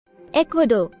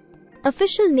Ecuador.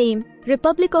 Official name,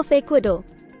 Republic of Ecuador.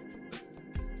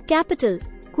 Capital,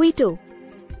 Quito.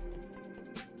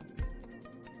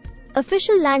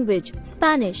 Official language,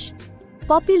 Spanish.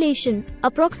 Population,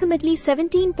 approximately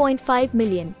 17.5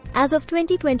 million, as of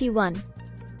 2021.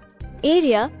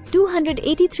 Area,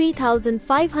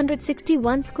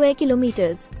 283,561 square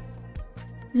kilometers.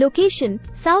 Location,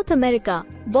 South America,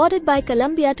 bordered by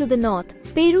Colombia to the north,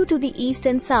 Peru to the east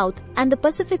and south, and the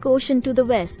Pacific Ocean to the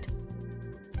west.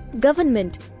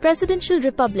 Government, Presidential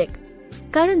Republic.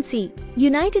 Currency,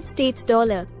 United States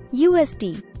dollar,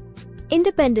 USD.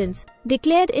 Independence,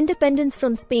 declared independence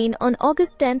from Spain on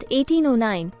August 10,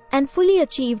 1809, and fully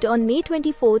achieved on May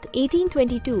 24,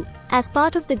 1822, as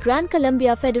part of the Gran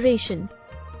Colombia Federation.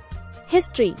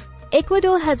 History.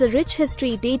 Ecuador has a rich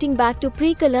history dating back to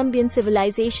pre-Columbian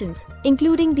civilizations,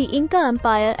 including the Inca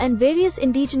Empire and various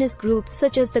indigenous groups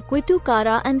such as the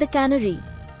Quitu-Cara and the Canari.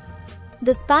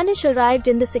 The Spanish arrived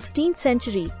in the 16th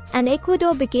century, and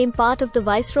Ecuador became part of the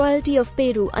Viceroyalty of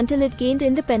Peru until it gained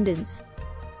independence.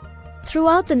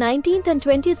 Throughout the 19th and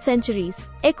 20th centuries,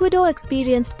 Ecuador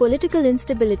experienced political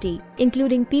instability,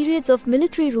 including periods of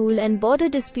military rule and border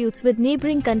disputes with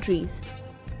neighboring countries.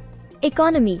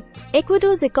 Economy.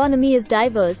 Ecuador's economy is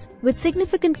diverse, with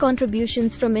significant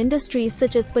contributions from industries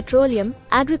such as petroleum,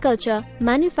 agriculture,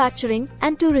 manufacturing,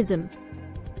 and tourism.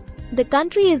 The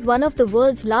country is one of the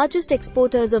world's largest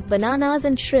exporters of bananas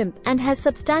and shrimp and has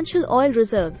substantial oil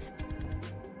reserves.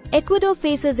 Ecuador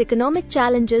faces economic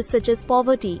challenges such as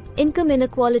poverty, income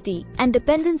inequality, and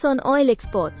dependence on oil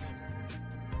exports.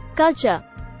 Culture.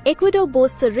 Ecuador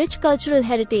boasts a rich cultural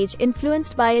heritage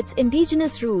influenced by its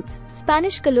indigenous roots,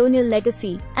 Spanish colonial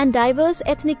legacy, and diverse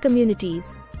ethnic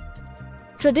communities.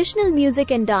 Traditional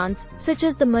music and dance, such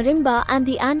as the marimba and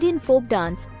the Andean folk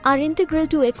dance, are integral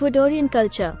to Ecuadorian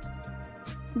culture.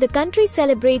 The country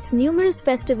celebrates numerous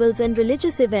festivals and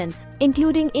religious events,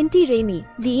 including Inti Raymi,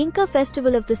 the Inca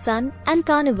Festival of the Sun, and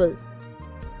Carnival.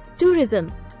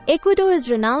 Tourism. Ecuador is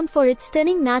renowned for its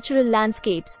stunning natural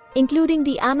landscapes, including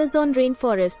the Amazon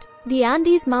rainforest, the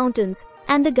Andes Mountains,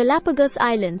 and the Galapagos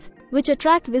Islands, which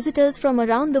attract visitors from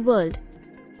around the world.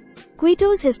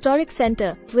 Quito's historic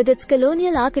center, with its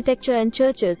colonial architecture and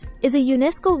churches, is a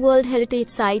UNESCO World Heritage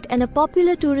Site and a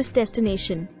popular tourist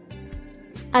destination.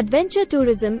 Adventure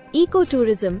tourism,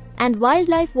 ecotourism, and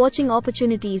wildlife watching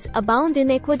opportunities abound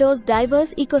in Ecuador's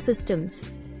diverse ecosystems.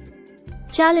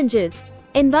 Challenges.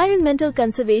 Environmental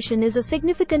conservation is a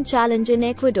significant challenge in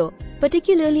Ecuador,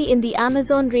 particularly in the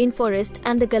Amazon rainforest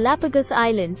and the Galapagos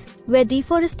Islands, where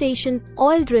deforestation,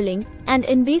 oil drilling, and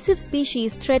invasive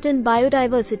species threaten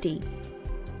biodiversity.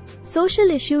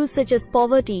 Social issues such as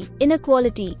poverty,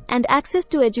 inequality, and access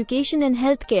to education and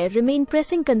healthcare remain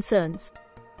pressing concerns.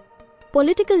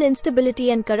 Political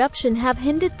instability and corruption have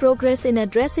hindered progress in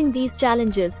addressing these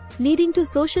challenges, leading to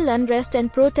social unrest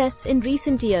and protests in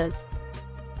recent years.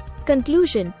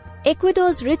 Conclusion.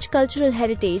 Ecuador's rich cultural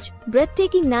heritage,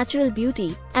 breathtaking natural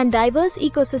beauty, and diverse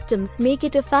ecosystems make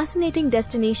it a fascinating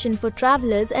destination for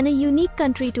travelers and a unique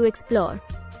country to explore.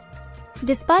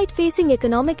 Despite facing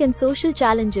economic and social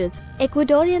challenges,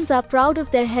 Ecuadorians are proud of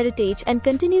their heritage and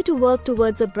continue to work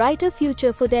towards a brighter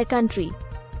future for their country.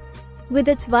 With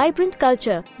its vibrant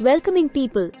culture, welcoming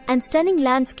people, and stunning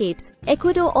landscapes,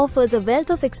 Ecuador offers a wealth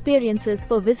of experiences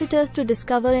for visitors to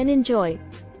discover and enjoy.